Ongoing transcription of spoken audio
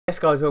Yes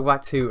guys, welcome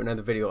back to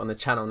another video on the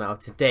channel. Now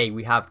today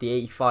we have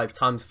the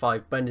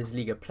 85x5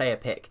 Bundesliga player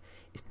pick.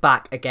 It's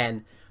back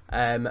again.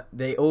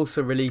 They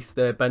also released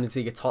the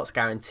Bundesliga TOTS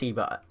guarantee,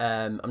 but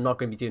I'm not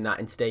going to be doing that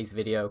in today's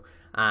video,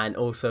 and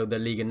also the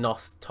Liga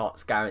NOS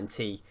TOTS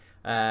guarantee.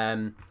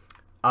 But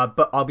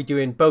I'll be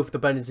doing both the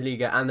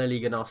Bundesliga and the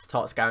Liga NOS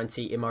TOTS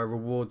guarantee in my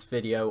rewards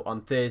video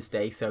on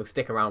Thursday, so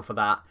stick around for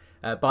that.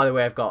 By the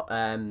way, I've got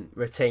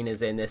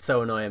retainers in. They're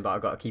so annoying, but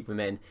I've got to keep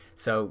them in.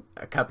 So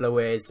a couple of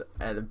words,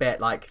 a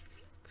bit like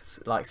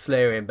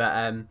slurring,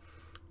 but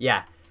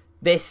yeah,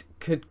 this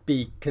could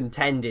be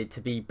contended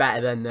to be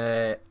better than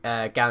the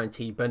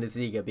guaranteed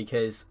Bundesliga,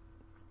 because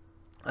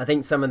I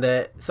think some of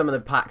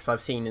the packs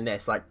I've seen in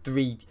this, like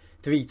three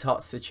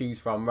TOTS to choose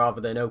from rather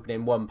than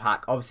opening one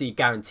pack. Obviously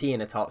guaranteeing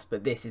a TOTS,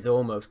 but this is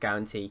almost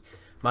guaranteed.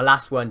 My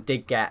last one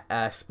did get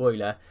a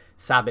spoiler,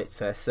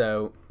 Sabitzer,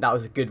 so that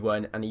was a good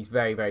one, and he's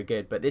very, very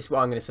good. But this is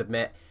what I'm going to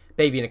submit: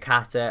 Baby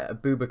Nakata, a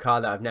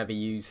Boubacar that I've never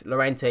used,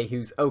 Lorente,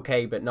 who's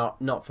okay but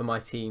not for my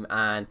team,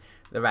 and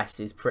the rest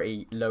is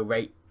pretty low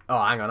rate.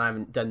 Oh, hang on, I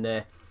haven't done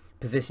the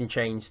position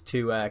change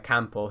to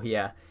Campbell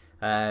here.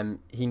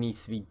 He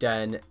needs to be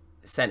done.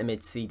 Centre mid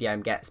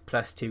CDM gets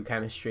 +2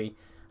 chemistry,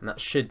 and that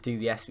should do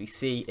the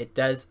SVC. It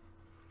does.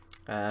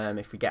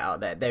 If we get out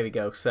there we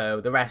go.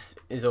 So the rest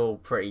is all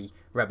pretty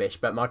rubbish,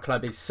 but my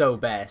club is so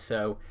bare,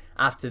 so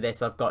after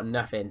this I've got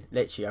nothing.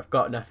 Literally, I've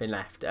got nothing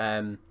left.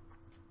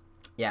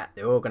 Yeah,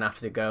 they're all gonna have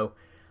to go,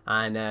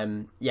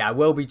 and yeah, I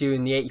will be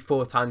doing the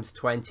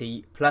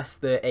 84x20 plus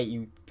the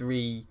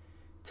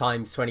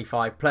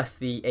 83x25 plus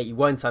the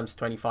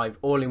 81x25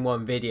 all in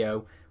one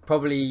video,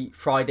 probably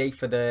Friday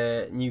for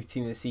the new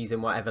team of the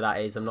season, whatever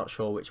that is. I'm not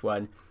sure which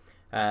one,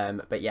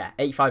 but yeah,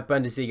 85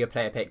 Bundesliga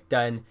player pick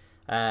done.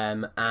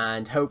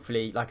 And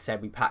hopefully, like I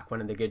said, we pack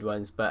one of the good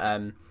ones, but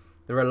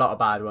there are a lot of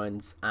bad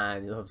ones,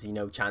 and there's obviously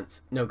no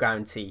chance, no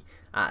guarantee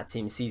at a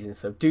team season.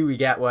 So do we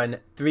get one?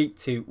 3,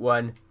 2,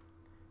 1.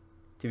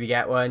 Do we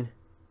get one?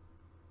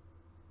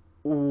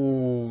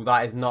 Ooh,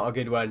 that is not a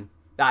good one.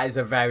 That is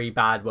a very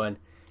bad one.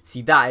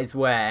 See, that is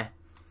where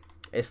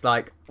it's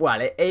like,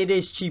 well, it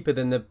is cheaper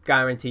than the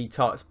guaranteed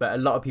TOTS, but a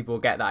lot of people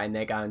get that in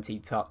their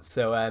guaranteed TOTS.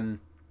 So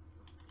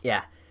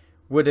yeah,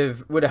 would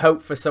have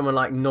hoped for someone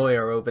like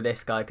Neuer over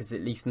this guy, because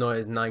at least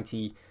Neuer's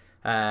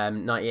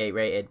 98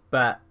 rated,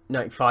 but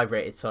 95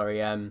 rated,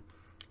 sorry.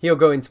 He'll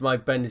go into my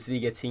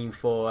Bundesliga team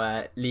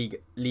for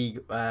League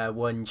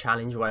 1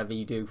 challenge, whatever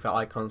you do for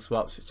icon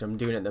swaps, which I'm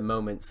doing at the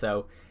moment.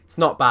 So it's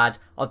not bad.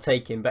 I'll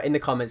take him. But in the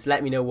comments,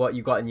 let me know what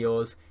you got in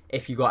yours.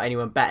 If you got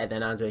anyone better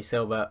than Andre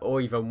Silva,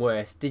 or even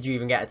worse, did you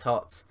even get a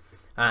TOTS?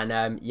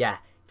 And yeah,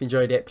 if you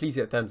enjoyed it, please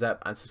hit a thumbs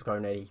up and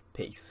subscribe already.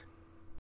 Peace.